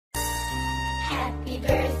Happy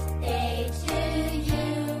birthday to you.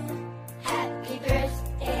 Happy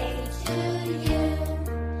birthday to you.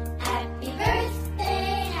 Happy birthday,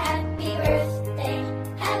 happy birthday,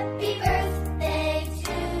 happy birthday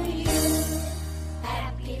to you.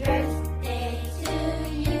 Happy birthday to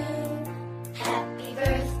you. Happy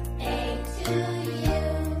birthday to you.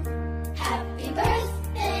 Happy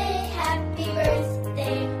birthday, happy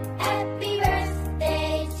birthday, happy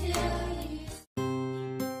birthday to you.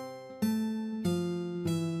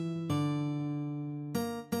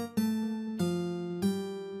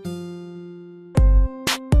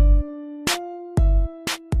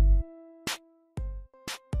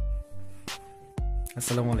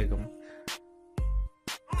 আসসালামু আলাইকুম।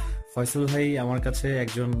 ফয়সাল ভাই আমার কাছে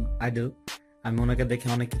একজন idol. আমি ওনাকে দেখে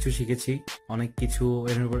অনেক কিছু শিখেছি, অনেক কিছু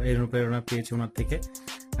অনুপ্রেরণা পেয়েছি ওনার থেকে,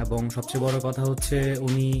 এবং সবচেয়ে বড় কথা হচ্ছে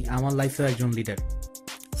উনি আমার লাইফের একজন লিডার।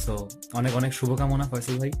 সো অনেক অনেক শুভকামনা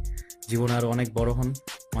ফয়সাল ভাই, জীবনে আরো অনেক বড় হন,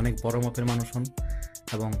 অনেক বড় মতের মানুষ হন,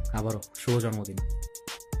 এবং আবারও শুভ জন্মদিন।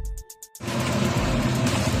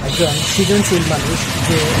 একজন সৃজনশীল মানুষ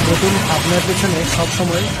যে নতুন ভাবনার পেছনে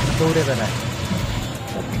সবসময় দৌড়ে বেড়ায়।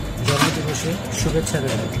 জন্মদিবসে শুভেচ্ছা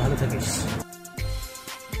রইল, ভালো থাকিস।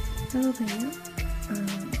 হ্যালো ভাইয়া,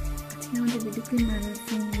 আজকে আমাদের বিডিক্লিন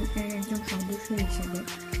ম্যানেজমেন্টের একজন সদস্য হিসেবে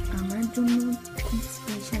আমার জন্য খুব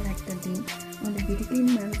স্পেশাল একটা দিন, আমাদের বিডিক্লিন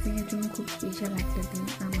ম্যানেজমেন্টের জন্য খুব স্পেশাল একটা দিন।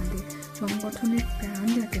 আমাদের সংগঠনের প্রাণ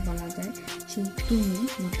যাকে বলা যায়, সেই তুমি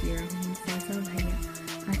মতিয়ার রহমান ফয়সাল ভাইয়া,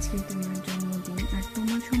 আজকে তোমার জন্মদিন। আর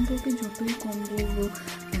তোমার সম্পর্কে যতই কম বলবো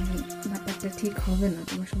মানে ব্যাপারটা ঠিক হবে না,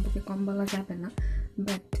 তোমার সম্পর্কে কম বলা যাবে না,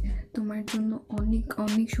 বাট তোমার জন্য অনেক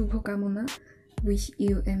অনেক শুভকামনা। Wish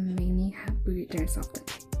U A many happy Returns of the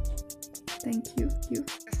day. Thank you.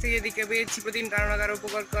 থেকে এদিকে পেয়েছি প্রতিদিন কারো না কারো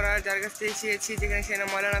উপকার করার, যার কাছ থেকে শিখেছি যেখানে সেখানে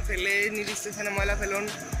ময়লা না ফেলে নির্দিষ্ট স্থানে ময়লা ফেলুন,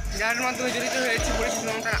 যার মাধ্যমে জড়িত হয়েছি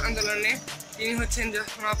পরিচ্ছন্নতার আন্দোলনে। তিনি হচ্ছেন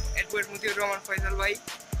জনাব অ্যাডভোকেট মতিউর রহমান ফয়সাল ভাই।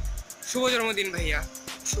 শুভ জন্মদিন ভাইয়া,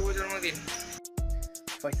 শুভ জন্মদিন।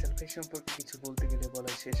 ফয়সাল ভাই সম্পর্কে কিছু বলতে গেলে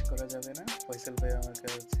বলা শেষ করা যাবে না। ফয়সাল ভাই আমার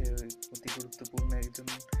কাছে অতি গুরুত্বপূর্ণ একজন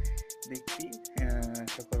ব্যক্তি।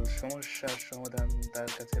 সকল সমস্যার সমাধান তার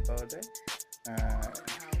কাছে পাওয়া যায়।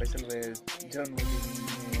 ফয়সাল ভাইয়ের জন্মদিন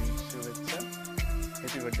শুভেচ্ছা,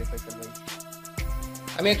 হ্যাপি বার্থডে ফয়সাল ভাই।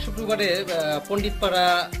 আমি এক শুক্রবারে পণ্ডিতপাড়া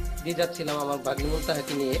দিয়ে যাচ্ছিলাম আমার ভাগ্নি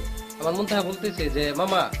মুনতাহাকে নিয়ে। আমার মুনতাহা বলতেছে যে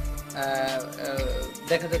মামা,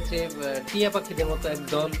 দেখা যাচ্ছে টিয়া পাখিদের মতো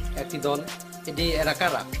একটি দল, এটি এরা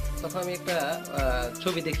কারা? তখন আমি একটা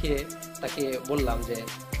ছবি দেখিয়ে তাকে বললাম যে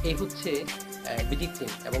এই হচ্ছে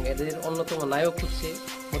বিডিক্লিন, এবং এদের অন্যতম নায়ক হচ্ছে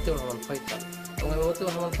মতিউর রহমান ফয়সাল। এবং আমি মতিউর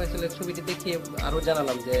রহমান ফয়সালের ছবিটি দেখিয়ে আরও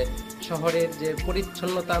জানালাম যে শহরের যে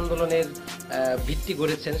পরিচ্ছন্নতা আন্দোলনের ভিত্তি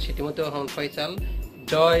গড়েছেন সেটি মতিউর রহমান ফয়সাল।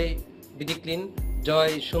 জয় বিডিক্লিন,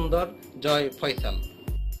 জয় সুন্দর, জয় ফয়সাল।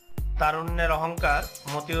 তারুণ্যের অহংকার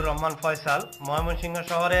মতিউর রহমান ফয়সাল ময়মনসিংহ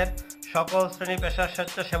শহরের সকল শ্রেণী পেশার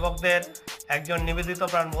স্বেচ্ছাসেবকদের একজন নিবেদিত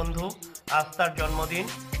প্রাণ বন্ধু। আজ তার জন্মদিন,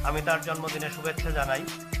 আমি তার জন্মদিনে শুভেচ্ছা জানাই।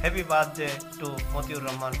 Happy birthday to Motiur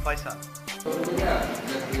Rahman Faisal.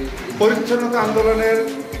 পরিচ্ছন্নতা আন্দোলনের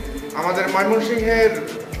আমাদের ময়মনসিংহের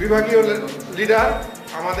বিভাগীয় লিডার,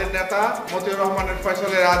 আমাদের নেতা মতিউর রহমানের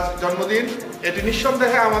ফয়সালের আজ জন্মদিন। এটি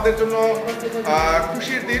নিঃসন্দেহে আমাদের জন্য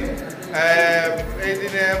খুশির দিন। এই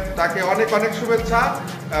দিনে তাকে অনেক অনেক শুভেচ্ছা।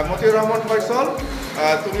 মতিউর রহমান ফয়সাল,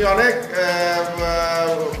 তুমি অনেক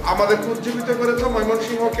আমাদেরকে উজ্জীবিত করেছো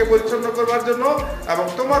ময়মনসিংহকে পরিচ্ছন্ন করবার জন্য, এবং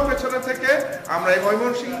তোমার পেছনে থেকে আমরা এই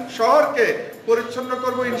ময়মনসিংহ শহরকে পরিচ্ছন্ন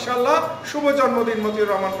করব ইনশাল্লাহ। শুভ জন্মদিন মতিউর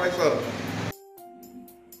রহমান ফয়সাল।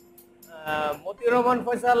 মতিউর রহমান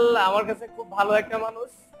ফয়সাল আমার কাছে খুব ভালো একটা মানুষ,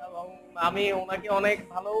 এবং আমি ওনাকে অনেক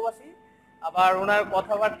ভালোবাসি। আবার ওনার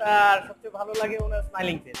কথাবার্তা সবচেয়ে ভালো লাগে ওনার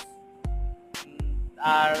স্মাইলিং ফেস।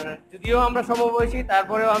 আর যদিও আমরা সমবয়সী,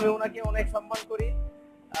 তারপরেও আমি ওনাকে অনেক সম্মান করি,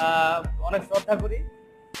 অনেক শ্রদ্ধা করি।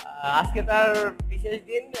 আজকে তার বিশেষ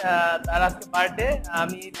দিন, তার আজকে বার্থডে।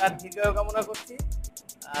 আমি তার দীর্ঘায়ু কামনা করছি,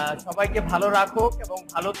 সবাইকে ভালো রাখুক এবং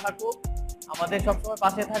ভালো থাকুক, আমাদের সবসময়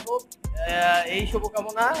পাশে থাকুক, এই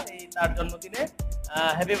শুভকামনা এই তার জন্মদিনে।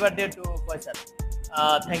 Happy birthday to Faisal.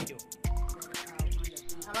 Thank you.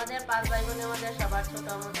 আমাদের 5 ভাই বোনের মধ্যে সবার ছোট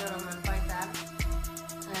মতিউর রহমান ফয়সাল।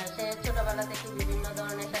 সে ছোটবেলা থেকে বিভিন্ন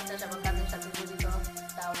ধরনের স্বেচ্ছাসেবক কাজের সাথে জড়িত,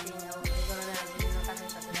 স্কাউটিং এবং এই ধরনের বিভিন্ন কাজের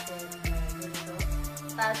সাথে জড়িত।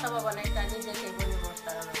 তার স্বভাব অনেকটা নিজেকে বলি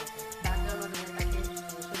মোস্তারানোর মতো। তার জন্মদিনে তাকে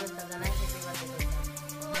শুভেচ্ছা জানাই। Happy birthday.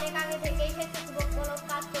 অনেক আগে থেকেই স্বেচ্ছাসেবকমূলক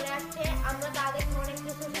কাজ করে আসছে, আমরা তাদের অনেক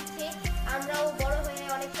কিছু শিখছি। আমরাও বড় হয়ে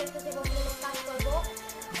অনেক স্বেচ্ছাসেবকমূলক কাজ করব।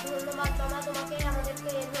 ধন্যবাদ মামা তোমাকে আমাদেরকে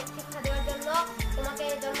এসব শিক্ষা দেওয়ার জন্য। তোমাকে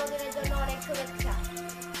জন্মদিনের জন্য অনেক শুভেচ্ছা।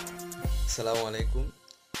 আসসালামু আলাইকুম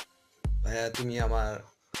ভাইয়া, তুমি আমার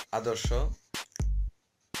আদর্শ,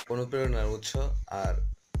 অনুপ্রেরণার উৎস আর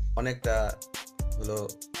অনেকটা হলো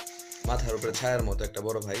মাথার উপরে ছায়ার মতো একটা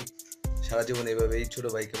বড় ভাই। সারা জীবন এভাবেই ছোট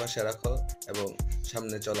ভাইকে পাশে রাখো এবং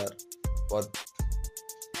সামনে চলার পথ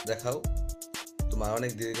দেখাও। তোমার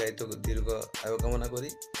অনেক দীর্ঘ আয়ু কামনা করি।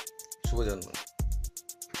 শুভ জন্ম।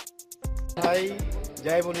 ভাই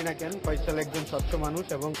যাই বলি না কেন, ফয়সাল একজন স্বচ্ছ মানুষ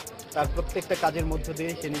এবং তার প্রত্যেকটা কাজের মধ্য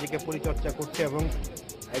দিয়ে সে নিজেকে পরিচর্যা করছে এবং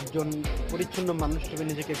একজন পরিচ্ছন্ন মানুষ হিসেবে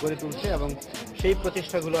নিজেকে গড়ে তুলছে এবং সেই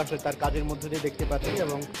প্রচেষ্টাগুলো আসলে তার কাজের মধ্য দিয়ে দেখতে পাচ্ছি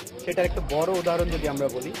এবং সেটার একটা বড় উদাহরণ যদি আমরা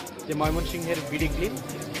বলি যে ময়মনসিংহের বিডি ক্লিন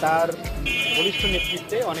তার বলিষ্ঠ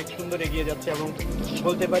নেতৃত্বে অনেক সুন্দর এগিয়ে যাচ্ছে এবং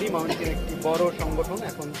বলতে পারি ময়মনসিংহের একটি বড় সংগঠন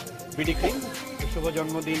এখন বিডি ক্লিন। শুভ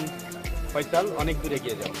জন্মদিন ফয়সাল, অনেক দূর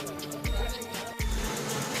এগিয়ে যাও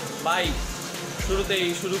ভাই। শুরুতেই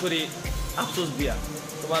শুরু করি আফসোস দিয়া।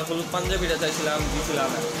 তোমার হলুদ পাঞ্জাবিটা চাইছিলাম, দিছিলাম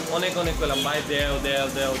না, অনেক কইলাম ভাই দেও দেও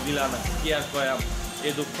দেও, দিলা না, কি আর কয়াম,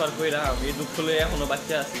 এই দুঃখ আর কইরাম, এই দুঃখ লয়ে এখনো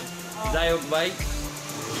বাচ্চা আছি। যাই হোক ভাই,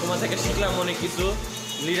 তোমার থেকে শিখলাম অনেক কিছু।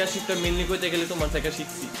 লিডারশিপটা মেনলি কইতে গেলে তোমার থেকে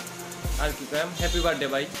শিখছি। আর কি কয়াম, হ্যাপি বার্থডে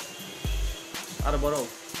ভাই। আর বড়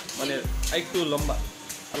মানে একটু লম্বা।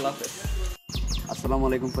 আল্লাহ হাফেজ। আসসালামু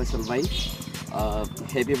আলাইকুম ফয়সাল ভাই,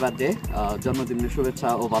 হ্যাপি বার্থডে। জন্মদিনের শুভেচ্ছা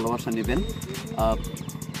ও ভালোবাসা নেবেন।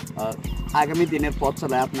 আগামী দিনের পথ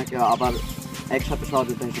চলায় আপনাকে আবার একসাথে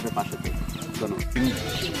সহযোগিতা হিসেবে পাশে থাকি। ধন্যবাদ।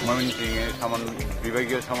 ময়মনসিংহের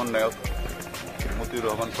বিভাগীয় সমন্বয়ক মতিউর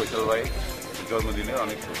রহমান ফয়সাল ভাই জন্মদিনের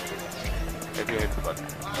অনেক হ্যাপি বার্থডে।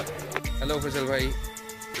 হ্যালো ফয়সাল ভাই,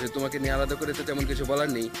 তোমাকে নিয়ে আলাদা করে তো তেমন কিছু বলার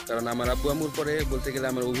নেই, কারণ আমার আব্বু আম্মুর পরে বলতে গেলে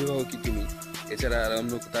আমার অভিভাবকই তুমি। এছাড়া আর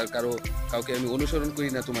অন্য তার কাউকে আমি অনুসরণ করি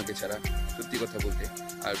না তোমাকে ছাড়া, সত্যি কথা বলতে।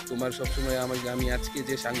 আর তোমার সবসময় আমি আজকে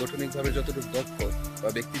যে সাংগঠনিকভাবে যতটুকু দক্ষ বা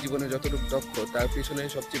ব্যক্তি জীবনে যতটুকু দক্ষ, তার পিছনে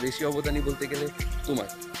সবচেয়ে বেশি অবদানই বলতে গেলে তোমার,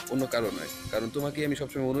 অন্য কারো নয়। কারণ তোমাকে আমি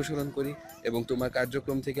সবসময় অনুসরণ করি এবং তোমার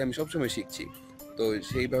কার্যক্রম থেকে আমি সবসময় শিখছি। তো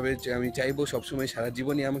সেইভাবে আমি চাইবো সবসময় সারা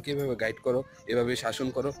জীবনই আমাকে এভাবে গাইড করো, এভাবে শাসন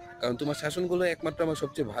করো, কারণ তোমার শাসনগুলো একমাত্র আমার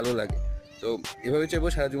সবচেয়ে ভালো লাগে। তো এভাবে চাইবো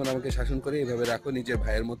সারা জীবন আমাকে শাসন করে, এভাবে রাখো নিজের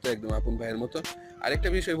ভাইয়ের মতো, একদম আপন ভাইয়ের মতো। আরেকটা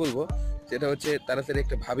বিষয় বলবো, সেটা হচ্ছে তাড়াতাড়ি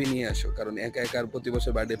একটা ভাবি নিয়ে আসো, কারণ একা একা আর প্রতি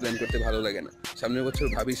বছর বার্থডে প্ল্যান করতে ভালো লাগে না। সামনের বছর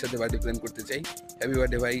ভাবির সাথে বার্থডে প্ল্যান করতে চাই। হ্যাপি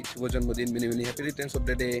বার্থডে ভাই, শুভ জন্মদিন, many many happy Returns of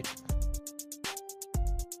the day.